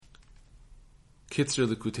Kitzur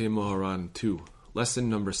Likutey Moharan 2, Lesson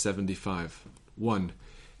number 75. 1.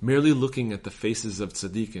 Merely looking at the faces of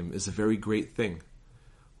tzaddikim is a very great thing.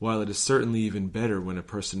 While it is certainly even better when a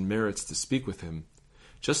person merits to speak with him,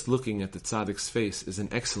 just looking at the tzaddik's face is an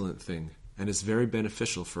excellent thing and is very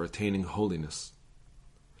beneficial for attaining holiness.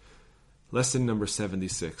 Lesson number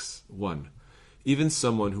 76. 1. Even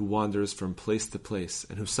someone who wanders from place to place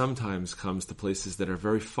and who sometimes comes to places that are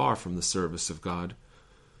very far from the service of God,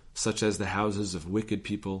 such as the houses of wicked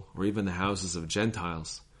people or even the houses of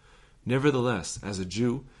Gentiles, nevertheless, as a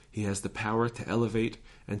Jew, he has the power to elevate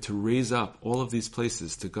and to raise up all of these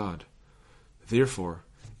places to God. Therefore,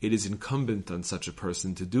 it is incumbent on such a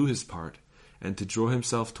person to do his part and to draw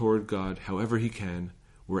himself toward God however he can,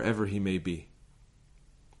 wherever he may be.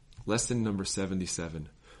 Lesson number 77.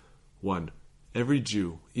 1. Every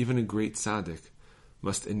Jew, even a great tzaddik,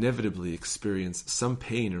 must inevitably experience some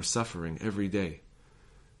pain or suffering every day.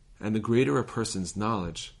 And the greater a person's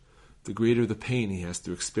knowledge, the greater the pain he has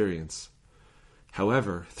to experience.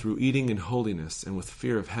 However, through eating in holiness and with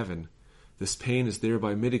fear of heaven, this pain is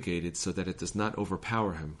thereby mitigated so that it does not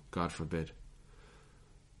overpower him, God forbid.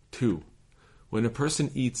 2. When a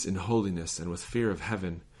person eats in holiness and with fear of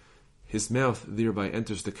heaven, his mouth thereby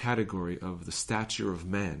enters the category of the stature of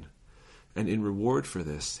man, and in reward for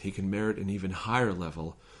this he can merit an even higher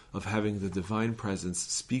level of having the divine presence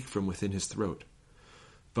speak from within his throat.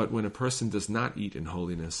 But when a person does not eat in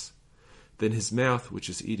holiness, then his mouth, which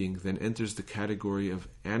is eating, then enters the category of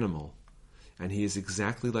animal, and he is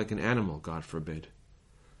exactly like an animal, God forbid.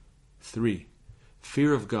 3.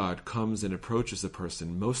 Fear of God comes and approaches a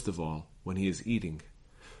person most of all when he is eating.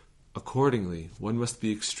 Accordingly, one must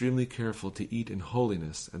be extremely careful to eat in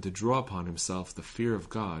holiness and to draw upon himself the fear of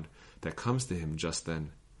God that comes to him just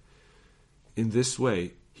then. In this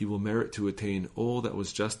way, he will merit to attain all that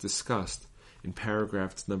was just discussed in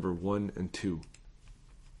paragraphs number 1 and 2.